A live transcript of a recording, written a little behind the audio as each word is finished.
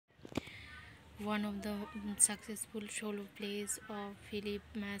One of the successful solo plays of Philip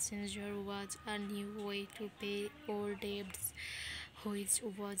Massinger was A New Way to Pay Old Debts, which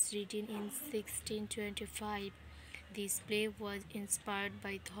was written in 1625. This play was inspired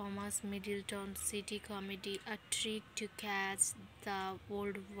by Thomas Middleton's city comedy A Trick to Catch the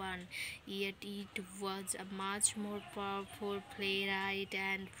Old One, yet it was a much more powerful playwright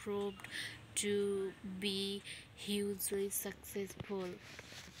and proved to be hugely successful.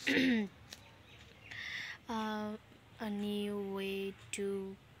 uh, a new way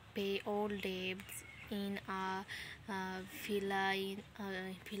to pay old debts in a feline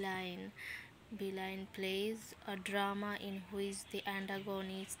plays a drama in which the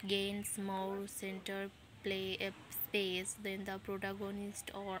antagonist gains more center space than the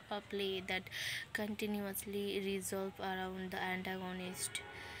protagonist, or a play that continuously revolves around the antagonist.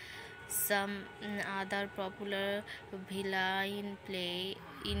 Some other popular villain play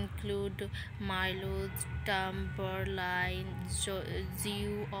include Milo's Tamburlaine,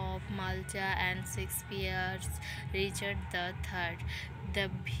 Jew of Malta, and Shakespeare's Richard III. The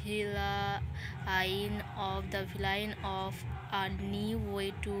villain of A New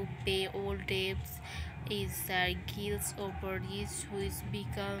Way to Pay Old Debts is Sir Giles O'Berry's, which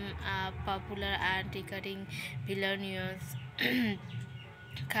become a popular and recurring villainous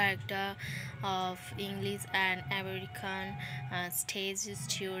character of English and American stages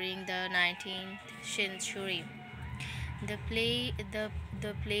during the 19th century. The play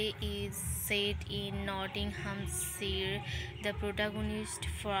is set in Nottinghamshire. The protagonist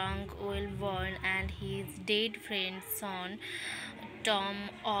Frank Wellborn and his dead friend son Tom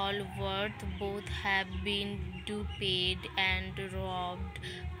Allworth both have been duped and robbed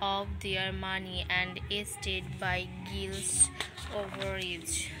of their money and estate by Giles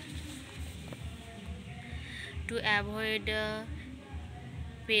overreach. To avoid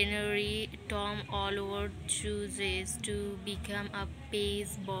penury, Tom Allworth chooses to become a page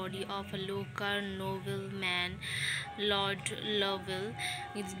body of a local nobleman, Lord Lovell.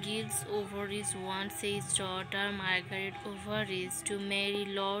 It gives Overreach wants his daughter Margaret Overreach to marry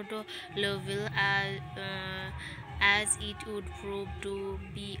Lord Lovell, as it would prove to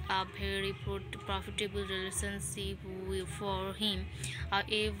be a very profitable relationship for him.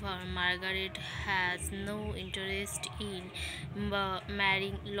 However, Margaret has no interest in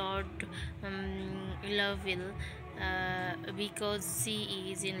marrying Lord Lovell because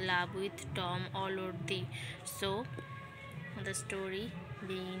she is in love with Tom already. So, the story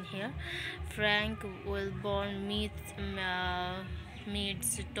being here, Frank Wellborn meets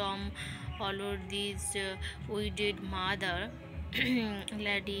Tom Allworth's widowed mother,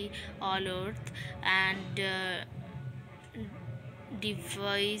 Lady Allworth, and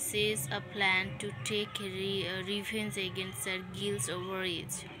devises a plan to take revenge against Sir Giles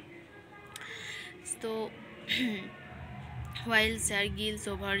Overreach. So, while Sir Giles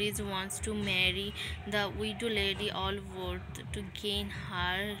Overreach wants to marry the widow Lady Allworth to gain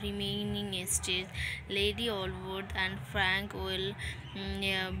her remaining estate, Lady Allworth and Frank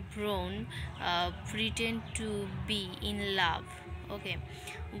Brown pretend to be in love. Okay,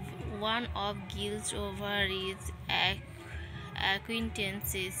 one of Giles Overreach's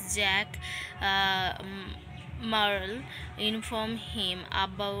acquaintances, Jack Marl, inform him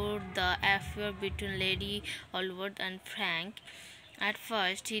about the affair between Lady Allworth and Frank. At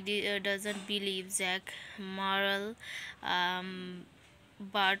first, he doesn't believe Jack Marl, um,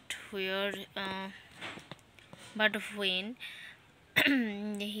 but where, but when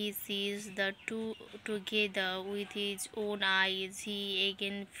he sees the two together with his own eyes, he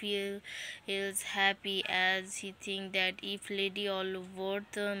again feels happy, as he thinks that if Lady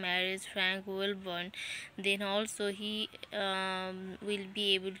Allworth marries Frank Wilburn, then also he will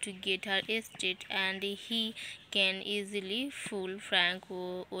be able to get her estate, and he can easily fool Frank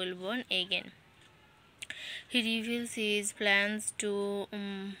Wilburn again. He reveals his plans to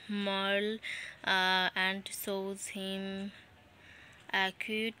Merle and shows him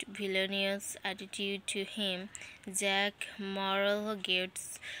acute villainous attitude to him. Jack Morrell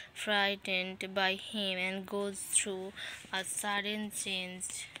gets frightened by him and goes through a sudden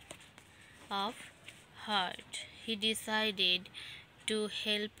change of heart. He decided to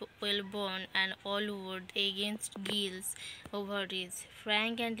help Wellborn and Allworth against Giles Overreach.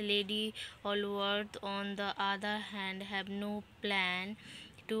 Frank and Lady Allworth, on the other hand, have no plan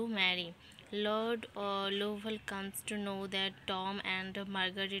to marry. Lord Lovell comes to know that Tom and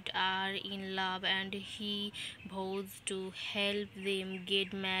Margaret are in love, and he vows to help them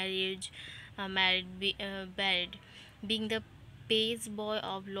get married. Being the page boy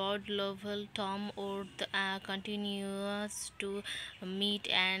of Lord Lovell, Tom Orth, continues to meet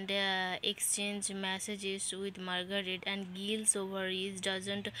and exchange messages with Margaret, and Giles Overeem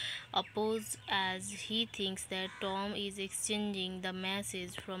doesn't oppose as he thinks that Tom is exchanging the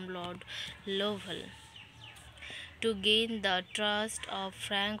message from Lord Lovell. To gain the trust of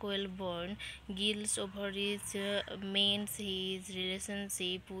Frank Wellborn, Giles Overeem mends his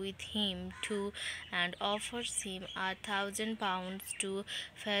relationship with him too and offers him £1,000 to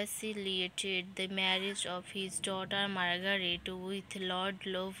facilitate the marriage of his daughter Margaret with Lord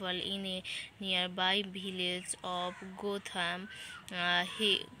Lovell in a nearby village of Gotham.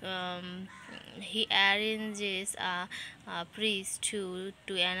 He arranges a priest to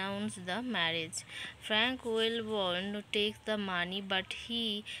announce the marriage. Frank Wilborn takes the money, but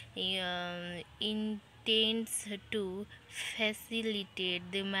he intends to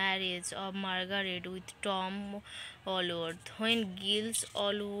facilitate the marriage of Margaret with Tom Allworth. When Giles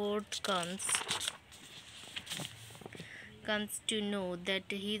Allworth comes to know that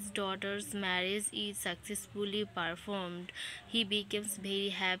his daughter's marriage is successfully performed, he becomes very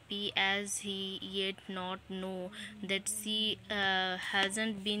happy as he yet not know that she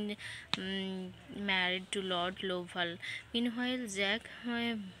hasn't been married to Lord Lovell. Meanwhile, Jack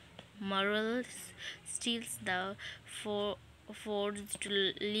Murrell steals the forged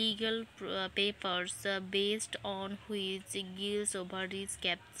legal papers based on which Giles Overeem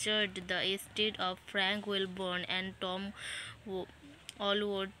captured the estate of Frank Wilborn and Tom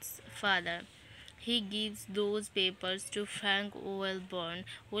Allworth's father. He gives those papers to Frank Wilborn.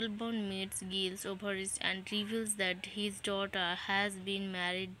 Wilborn meets Giles Overeem and reveals that his daughter has been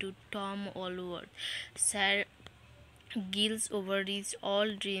married to Tom Allworth. Sir Giles Overeem's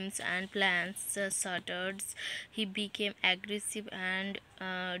all dreams and plans shattered. He became aggressive and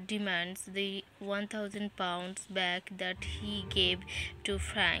demands the £1,000 back that he gave to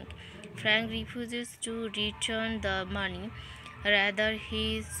Frank. Frank refuses to return the money. Rather,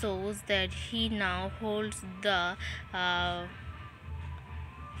 he shows that he now holds the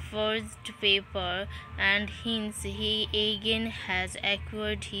forged paper and hints he again has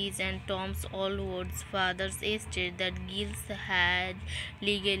acquired his and Tom's Allwood's father's estate that Giles had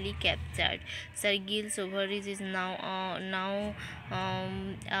legally captured. Sir Giles Overeem is now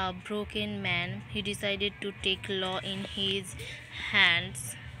a broken man. He decided to take law in his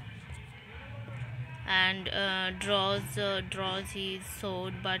hands and draws his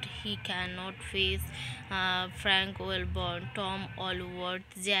sword, but he cannot face Frank Wilborn, Tom Allworth,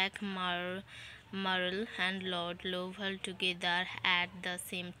 Jack Murrell, and Lord Lovell together at the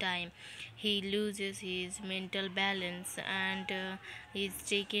same time. He loses his mental balance and is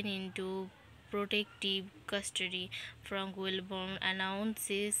taken into protective custody. Frank Wilborn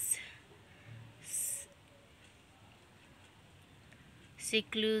announces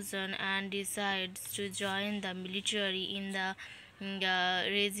seclusion and decides to join the military in the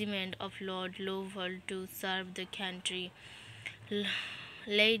regiment of Lord Lovell to serve the country.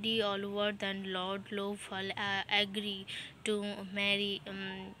 Lady Allworth and Lord Lovell agree to marry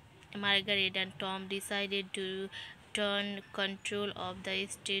Margaret, and Tom decided to turn control of the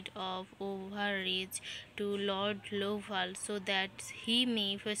estate of Overreach to Lord Lovell so that he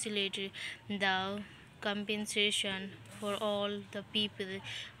may facilitate the compensation for all the people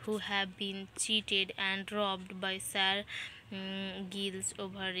who have been cheated and robbed by Sir Giles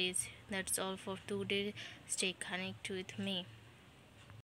Overreach. That's all for today. Stay connected with me.